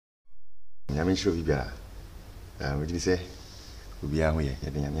nyame show bibia we did say ubia ho ye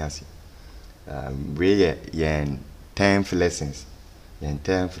de nyame ase we ye 10th lessons yen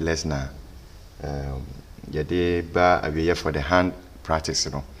 10th lesson ye de ba awie for the hand practice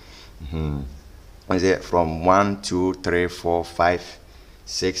no is it from 1 2 3 4 5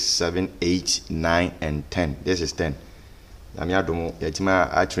 6 7 8 9 and 10 this is 10 nyame adomo yatima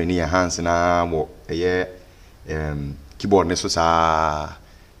a train your hands na wo ye keyboard ne so sa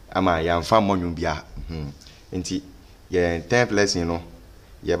ama ya mfa monwum bia enti ye 10th lesson no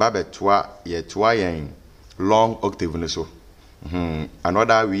ye ba betoa ye toa yen long octave ne so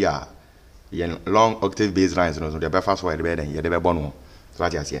another we are yen long octave bass lines no so the be fast way the be den ye de be bono so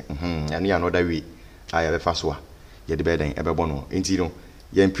ati ase and another we I be fast way ye de be den e be bono enti no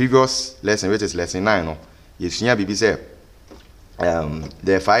yen previous lesson which is lesson 9 no ye sua bibi say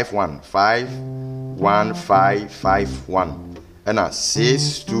the 5 1 5 1 5 5 1 and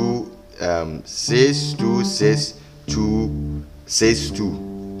 6 2 6 2 6 2 6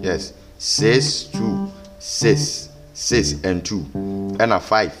 2 yes 6 2 6 6 and 2 and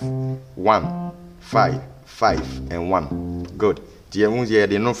 5 1 5 5 and 1 good the ones here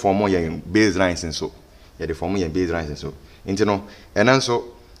they no form your bass lines and so yeah they form your bass lines and so into no and then so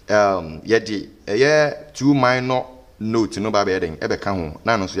yeah the 2 minor note no ba be den e be ka ho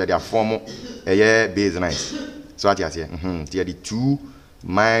na no so ya dia form bass lines so ati ase the 2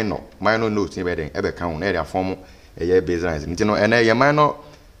 minor note ni be den e be ka ho na dia form bass lines nti no ene ye minor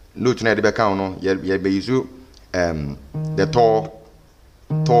note na de be ka ho no ye be use the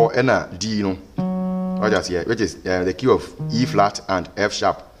tall and a D no what ase which is the key of E flat and F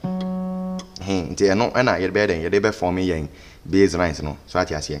sharp nti eno na ye be den ye de be form yen bass lines no so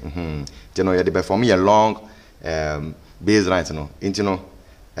ati ase nti no ye de be form ye long bass lines no into no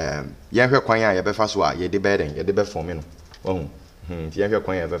yen hwe kwan a ye be fa so a ye de be den ye de be form no oh yen hwe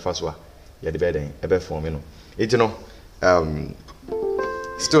kwan a ye be fa so a ye de be den e be form no into no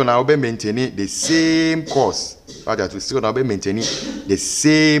still now be maintaining the same course still now be maintaining the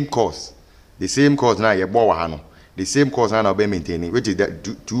same course now ye bo wa ha no the same course now be maintaining which is the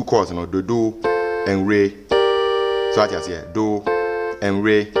two courses no do and re so ati ase do and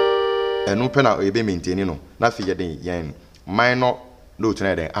re enu pe na e be maintaining no na fi ye den yen minor note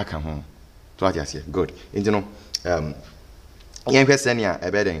na den aka ho so ati ase good nti no yen hwe senia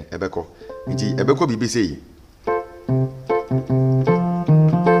e be den e be ko nti e be ko bibi sei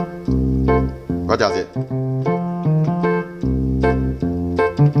what does it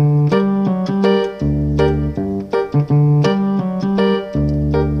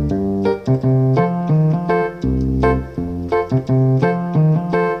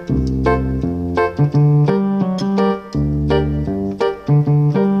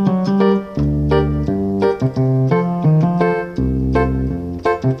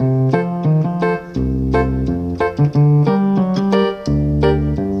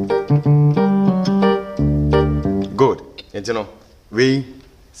you know we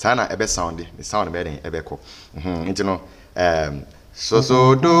sana ebe sound the sound be den ebe ko you know so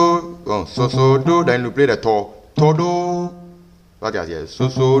do then you play the to do what is here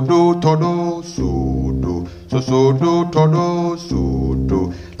so do to do so do to do so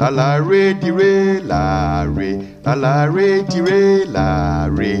do la re di re la re di re la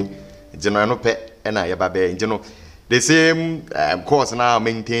re you know no pe na ye ba be you know the same course now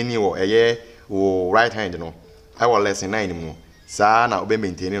maintaining or right hand you know I was lesson 9 mu sa na obe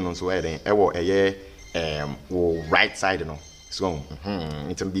maintaining no so den e wo wo right side no so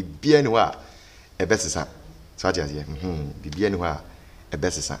it be bia ni wa e besesa so ati ase bibia ni wa e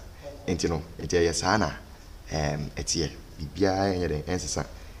besesa enti no enti ye sa na etie bibia ye den ensesa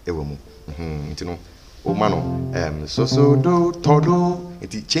e wo mu enti no o ma no so do to do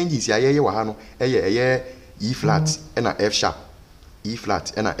enti changes ya ye wa ha no eye E flat and a F sharp E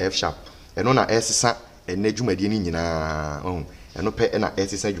flat and a F sharp and no na esesa ene dwumadi ni nyina eno pe na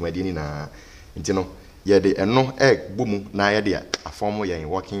esesa dwumadi ni na nti no ye de eno bomu na ye de aform ye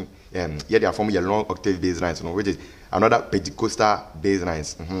working ye de aform ye long octave bass lines no which is another Pentecostal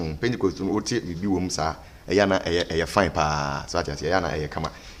Basslines Pentecostal no oti bibi wo mu sa eya na eye fine pa so ati eya na eye kama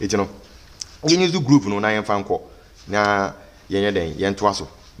nti no ye use group no na ye fa nko na ye den ye nto aso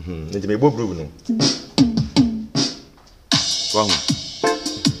nti me bo group no wow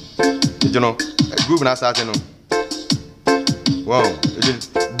you know group na start no wow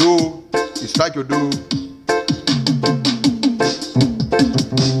do you strike your do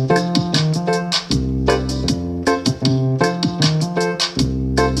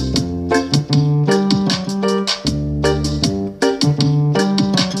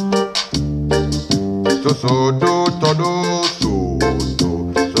so do to do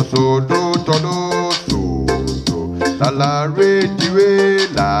so do la re di re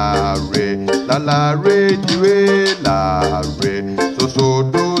la re la re di re la re so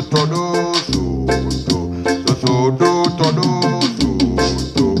do to do so do to do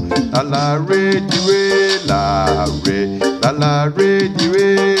la re di re la re di re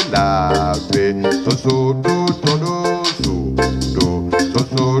la re so do to do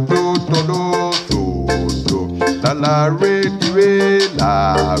so do to do la re di re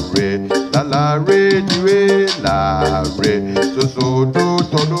la re di re la re so do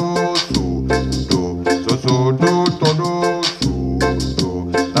to do so do to do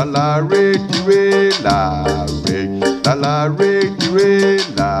la re di re la re di re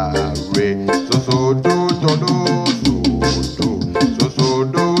la re so do to do so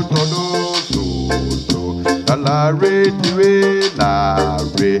do to do la re di re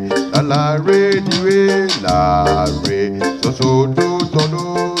la re di re la re so do to do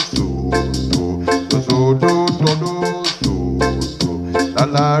so do to do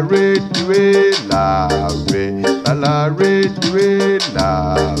la re di re la re di re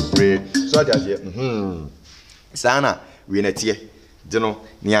la re so just here sana we na tie dino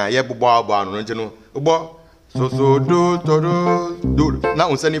nia ye bobo abo anu dino bo so do to do na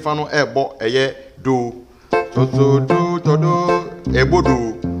unsani fa no ebo eye do so do to do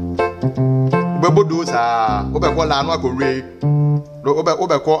ebodo bebodo sa obekọ la no akore no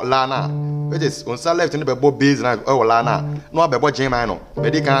obekọ la na which is on sa left ni bebo base na e la na no abebo jin man no be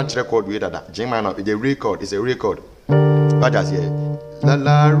dey kan record we dada jin man no the record is a record what just here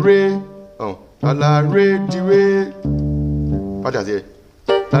la re oh la re di re what just here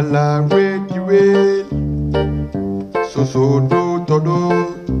la re di re so do to do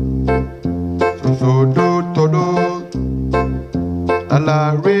so do to do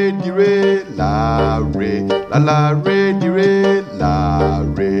la re di re la re di re la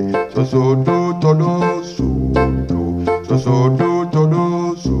re so do to do so do to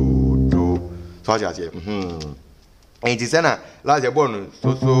do so just here and it is na last year born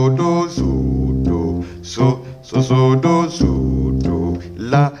so do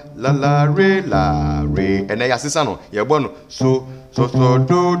la re and ya sister no ye born so do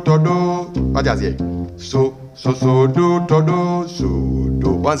to do what just here so do to do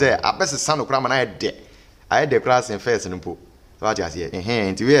one say abese sano kra man I de class in first nimpo what just here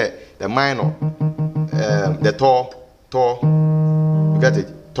into where the minor the tall you get it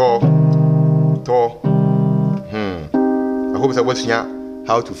tall I hope I was here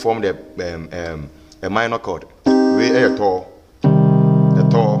how to form the a minor chord we a tall the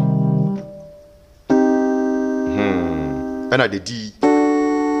tall and the D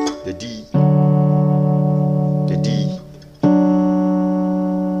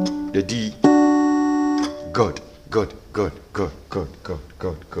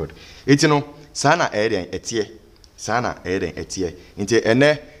good it's no sana eden etie into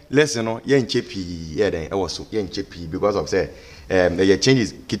ene lesson no ye nche pi eden e was so ye nche pi because of say the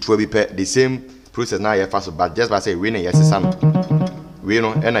changes kitwa be the same process na ye fast but just by say we na yes sam we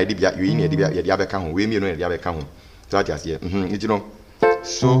no and I did you in the dia be ka ho we mi no dia be ka ho so just here you know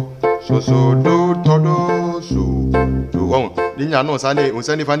so do to do oh ni nya no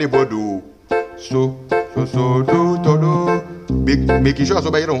unsani fa ne bodu so do to do making sure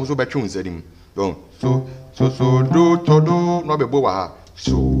so be you so be tune sedim don so do to do no be bo wa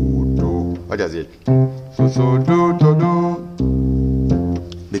so do what does it so do to do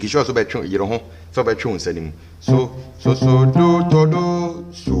making sure so be tune you know so be tune sedim so do to do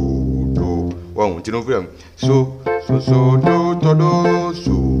so do wow you know from so do to do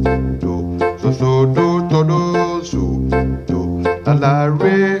so do to do la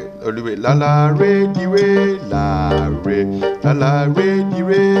re di re la re di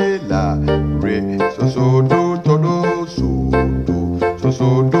re la re so do to do so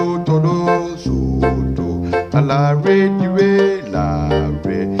do to do la re di re la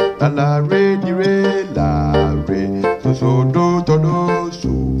re di re la re so do to do so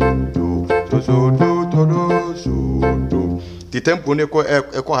do to do the tempo ne ko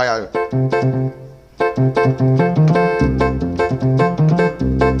higher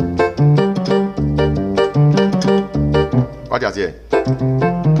what does it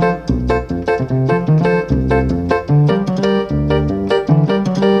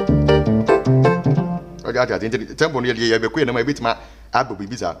what does it tempo ne ye be ko na ma bitima abo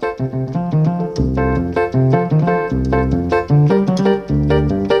bibisa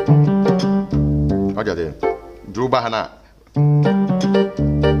what does it druba hana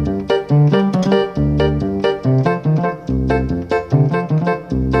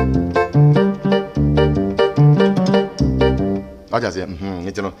what I say,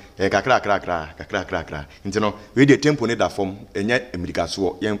 you know, kakra. You know, we the tempo need that form, and yet America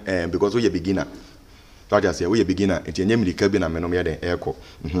so because we a beginner. What I say, we a beginner, it's a name the cabin and menomia the echo.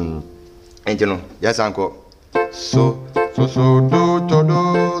 And you know, yes, uncle. So do to do,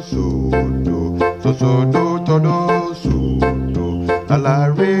 so do to do, so do. La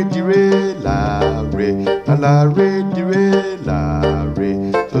re di re, la re di re, la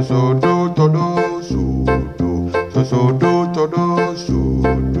re. So do to do, so do to do, so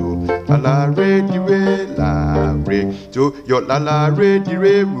do. La re di re, la re. So your la re di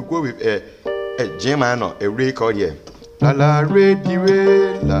re will go with a German a re chord here. La re di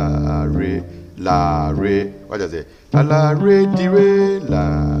re, la re. La re, what does it? La re di re,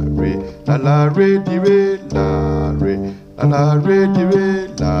 la re di re, la re di re,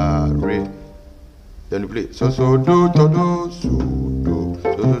 la re. Then you play so do to do, so do.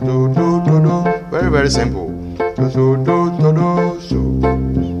 Very very simple. So do to do, so.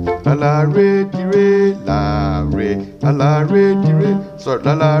 La re di re, la re di re. So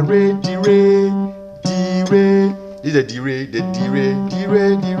la re di re, di re. This is di re, di re. Do, di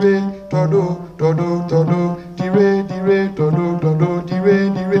re, do, di re,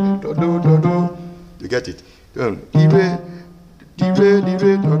 do. You get it? Di re, do, di re,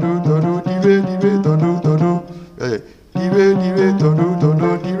 do. Di re, do. Di re, do, di re, do.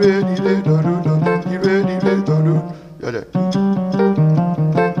 Di re, do.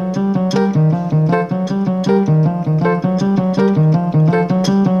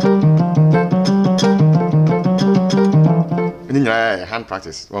 Hand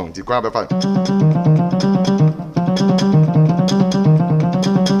practice. Oh, the crowd we got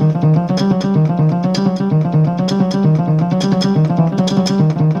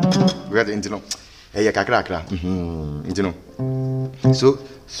the intino. Hey, kakra. Intino. So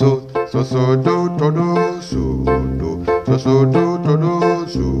do to do, so do.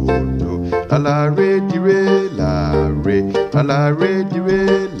 La re di re, la re di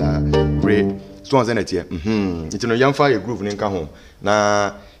re, la re. So on zenet here. It's no young fire groove in home.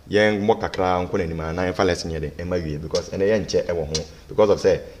 Na young mokakra on Kunima, na fa lesson here in my way because and a young chair ever home because of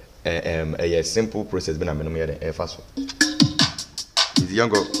say a simple process been a minimum a fast. It's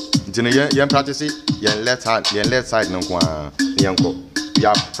younger. It's no young practice your left hand, your left side no young. We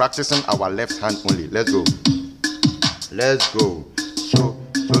are practicing our left hand only. Let's go. So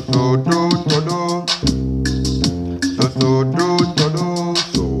do to do. So do to do.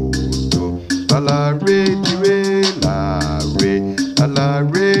 La re di re, la re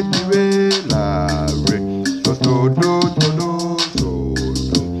di re, la re. So do to do, so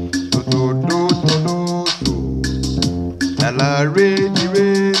do to do. La re di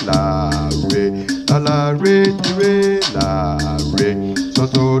re, la re di re, la re.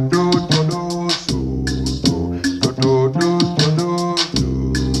 So do to do, so do to do.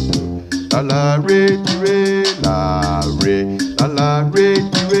 La re di re, la re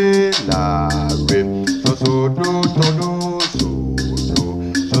di re, la re. So do to do, so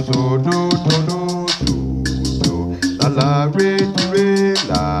do to do. La re di re,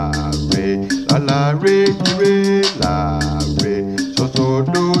 la re di re, la re. So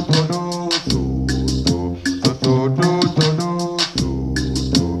do to do, so do to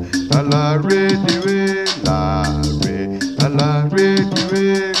do. La re di re, la re di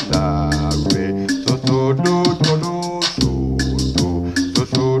re, la re. So do to do,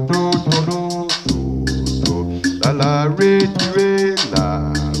 so do to do. La re di re, la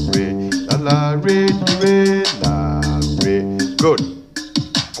re di re, la re. Good.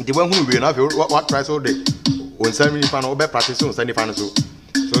 The one who will have what price all day. On Sunday fan or practice on Sunday fan so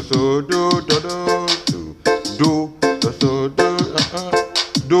do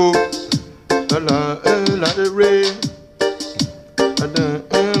la re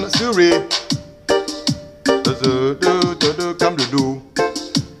re do come to do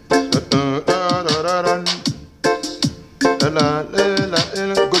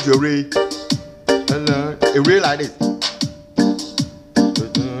go to re a re like this.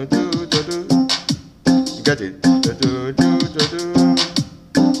 You get it?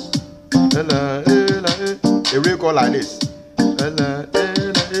 A re call like this.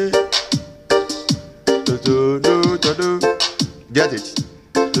 Get it?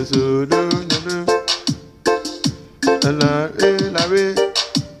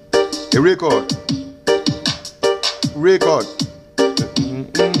 A record.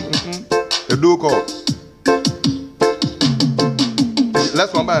 A do chord.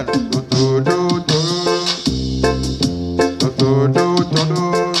 Let's combine.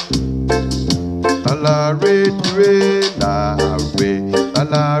 La re di re, la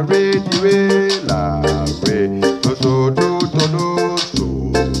re di re, la re. So do to do.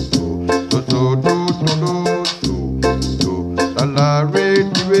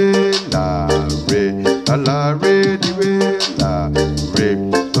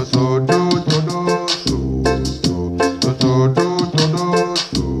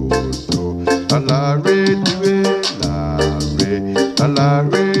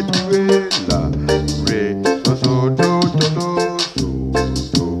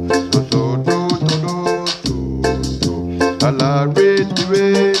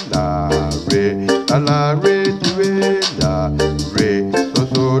 re, la, re, la, la, re, di, re, la, re, so,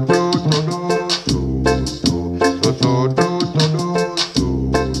 so, do, do, do, do, so, so, do,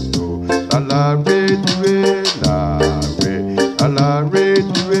 do, la, la, re, di, re, la, re, la, la, re,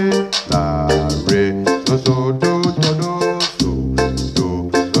 di, re, la, re, so, so, do, do, do, so,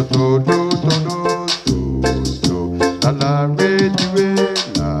 so, do, do, la, la, re, di, re,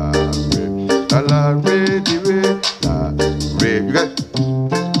 la, re, la, la, re, di, re, la, re.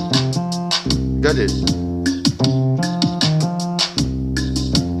 You got it?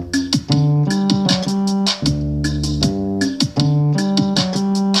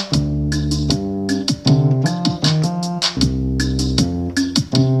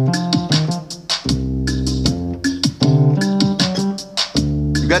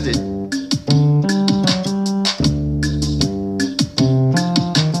 You got it?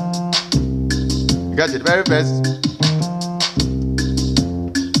 You got it very first.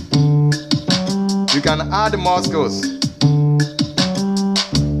 You can add more skills.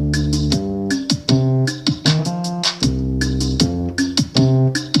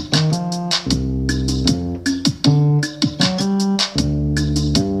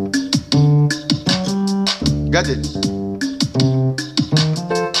 Got it?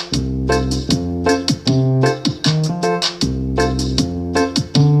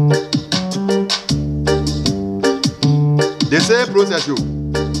 The same process you.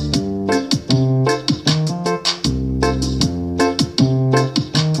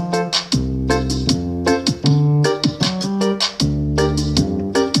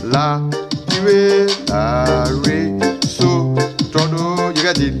 La, di, re, la, re, so, todo. You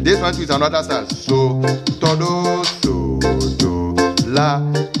get it? This one too is another style. So, todo, so, do. La,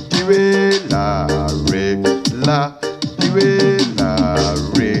 di, re, la, re, la, di, re, la,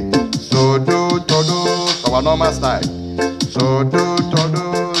 re, so, do, todo. Our normal style. So, do,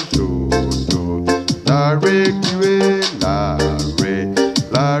 todo, so, do. La, re, di, re, la, re,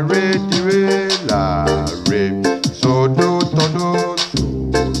 la, re, di, re, la, re, so, do, todo.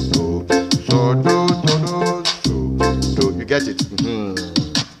 You get it?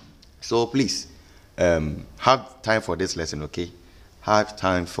 So please have time for this lesson, okay? Have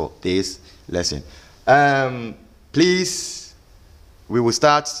time for this lesson. Please, we will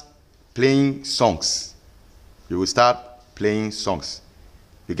start playing songs. We will start playing songs.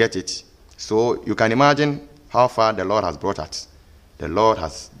 You get it? So you can imagine how far the Lord has brought us. The Lord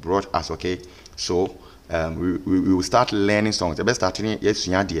has brought us, okay? So we will start learning songs. The best starting yes,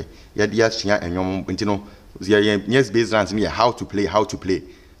 yes, Basslines me how to play.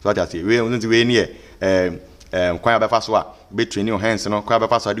 So what I say, we near choir be fast wa be training your hands no choir be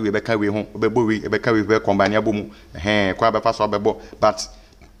fast wa we be ka we ho be bo we be ka we be combine abomu choir be fast wa be bo but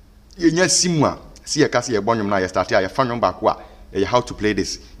yenya simwa si ye ka se ye bonyum na ye start ya fanwom ba ko a how to play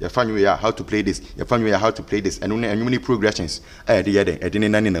this ye fanwom ya how to play this ye fanwom ya how to play this and many progressions de ye den e de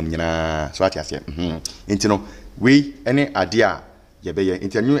nani nam nyina so what I say nti no we any idea ye be ye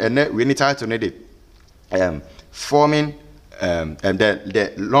nti anu ene we ni title ne de forming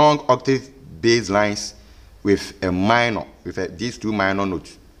the long octave bass lines with a minor, with these two minor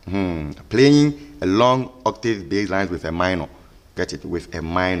notes. Playing a long octave bass lines with a minor. Get it? With a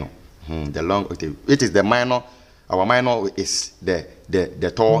minor. The long octave. It is the minor. Our minor is the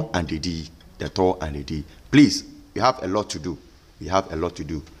tall and the D. The tall and the D. Please, we have a lot to do. We have a lot to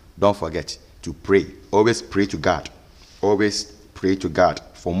do. Don't forget to pray. Always pray to God. Always pray to God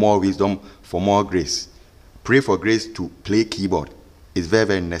for more wisdom, for more grace. Pray for grace to play keyboard. It's very,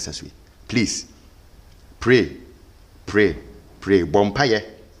 very necessary. Please, pray. Bompaye.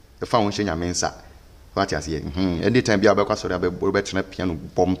 The foundation ya mensa. What you say? Anytime be able to sorry about piano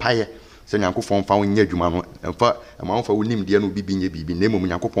bompaye. So nyanko fon fa wonye adwuma no. Emfa amon fa wonim de no bibi nye bibi. Na mum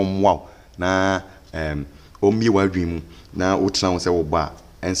nyanko fon wow. Na omi wa adwum na wotena wo se wo ba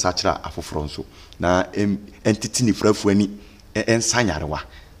ensa kira afoforo nso. Na entity ni frafu ani ensa nyarewa.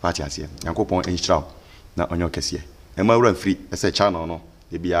 What you say? Nyanko fon enhira na onyo kese ema wura free ese channel no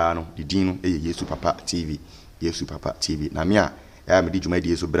e bia no di din no Yesu Papa TV. Yesu Papa TV na me a me di dwuma di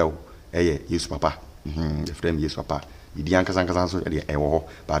Yesu brew Yesu Papa the frame Yesu Papa di ankasa so e wo ho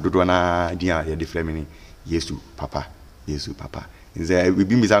ba dodo na di a de frame ni Yesu Papa nze we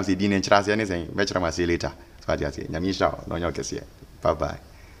bi mi sam se di ne nkyira se ne sen be kyerama se later so ade ase nyame hira no onyo kese bye bye.